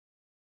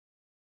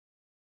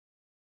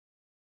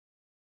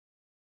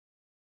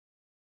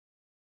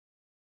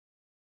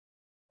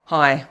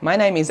Hi, my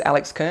name is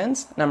Alex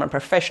Cearns and I'm a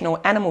professional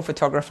animal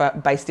photographer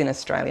based in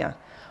Australia.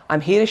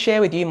 I'm here to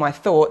share with you my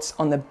thoughts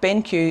on the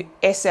BenQ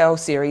SL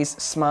series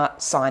smart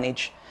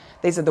signage.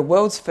 These are the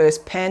world's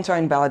first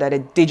Pantone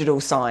validated digital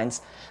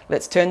signs.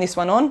 Let's turn this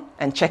one on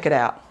and check it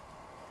out.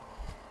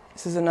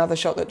 This is another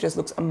shot that just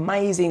looks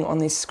amazing on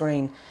this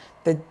screen.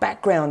 The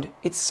background,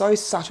 it's so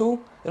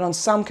subtle that on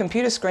some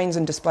computer screens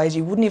and displays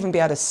you wouldn't even be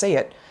able to see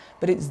it,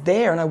 but it's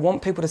there and I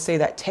want people to see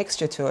that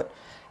texture to it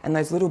and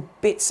those little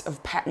bits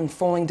of pattern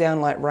falling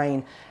down like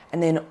rain.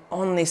 And then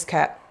on this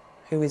cat,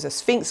 who is a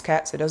Sphinx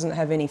cat, so doesn't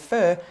have any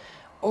fur,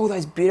 all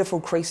those beautiful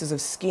creases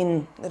of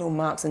skin, little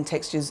marks and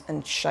textures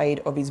and shade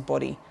of his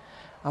body.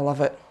 I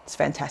love it, it's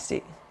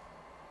fantastic.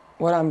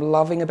 What I'm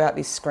loving about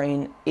this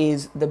screen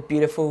is the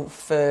beautiful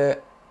fur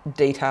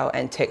detail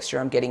and texture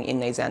I'm getting in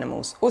these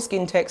animals, or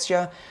skin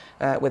texture,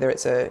 whether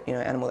it's a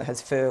animal that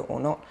has fur or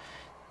not.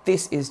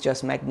 This is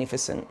just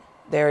magnificent.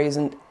 There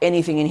isn't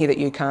anything in here that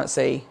you can't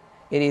see.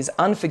 It is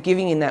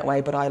unforgiving in that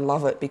way, but I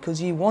love it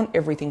because you want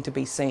everything to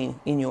be seen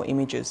in your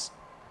images.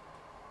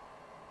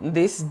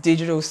 This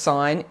digital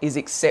sign is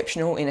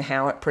exceptional in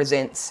how it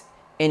presents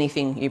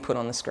anything you put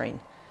on the screen.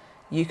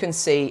 You can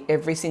see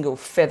every single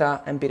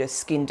feather and bit of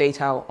skin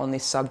detail on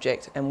this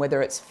subject, and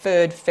whether it's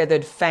furred,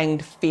 feathered,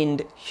 fanged,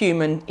 finned,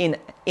 human,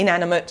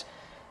 inanimate,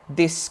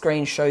 this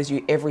screen shows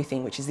you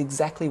everything, which is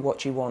exactly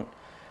what you want.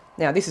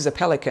 Now, this is a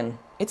pelican.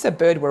 It's a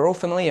bird we're all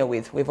familiar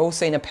with. We've all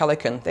seen a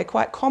pelican. They're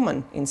quite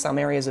common in some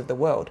areas of the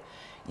world.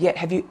 Yet,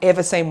 have you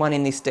ever seen one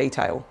in this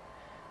detail?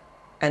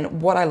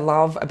 And what I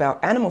love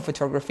about animal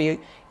photography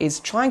is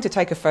trying to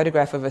take a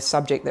photograph of a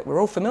subject that we're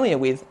all familiar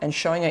with and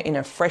showing it in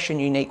a fresh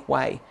and unique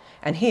way.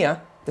 And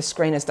here, the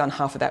screen has done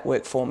half of that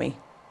work for me.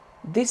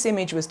 This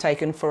image was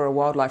taken for a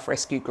wildlife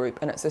rescue group,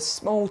 and it's a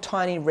small,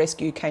 tiny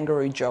rescue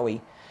kangaroo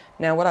joey.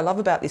 Now, what I love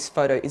about this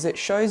photo is it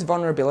shows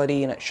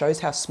vulnerability and it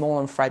shows how small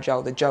and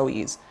fragile the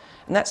joey is.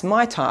 And that's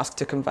my task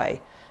to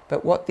convey.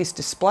 But what this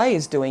display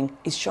is doing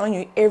is showing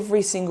you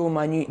every single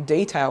minute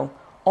detail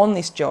on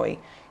this joey.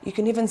 You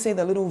can even see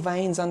the little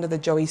veins under the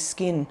joey's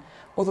skin,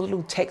 or the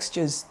little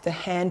textures, the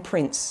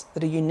handprints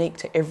that are unique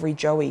to every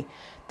joey,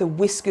 the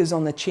whiskers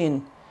on the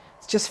chin.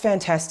 It's just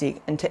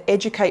fantastic. And to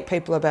educate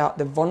people about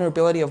the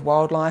vulnerability of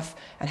wildlife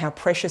and how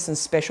precious and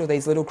special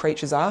these little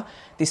creatures are,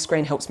 this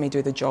screen helps me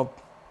do the job.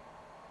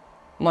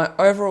 My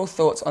overall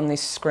thoughts on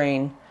this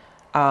screen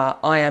are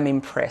I am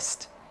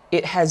impressed.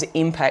 It has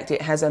impact,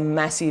 it has a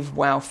massive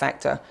wow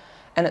factor,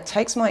 and it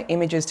takes my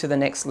images to the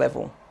next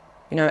level.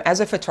 You know,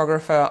 as a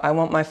photographer, I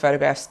want my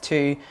photographs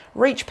to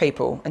reach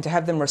people and to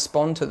have them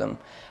respond to them.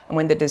 And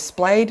when they're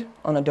displayed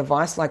on a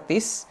device like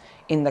this,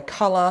 in the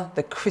color,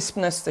 the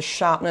crispness, the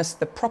sharpness,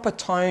 the proper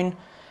tone,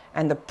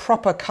 and the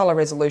proper color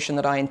resolution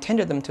that I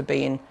intended them to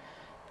be in,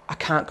 I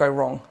can't go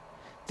wrong.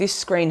 This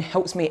screen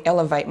helps me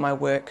elevate my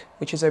work,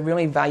 which is a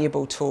really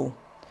valuable tool.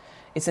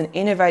 It's an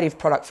innovative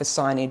product for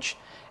signage,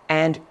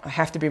 and I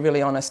have to be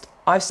really honest,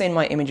 I've seen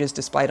my images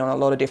displayed on a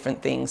lot of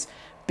different things.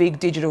 Big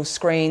digital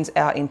screens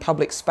out in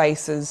public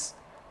spaces,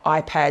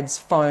 iPads,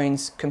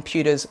 phones,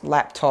 computers,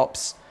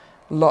 laptops,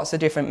 lots of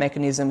different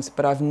mechanisms,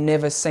 but I've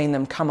never seen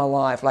them come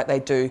alive like they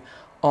do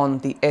on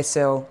the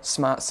SL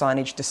Smart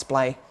Signage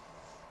display.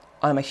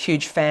 I'm a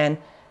huge fan,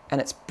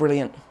 and it's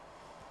brilliant.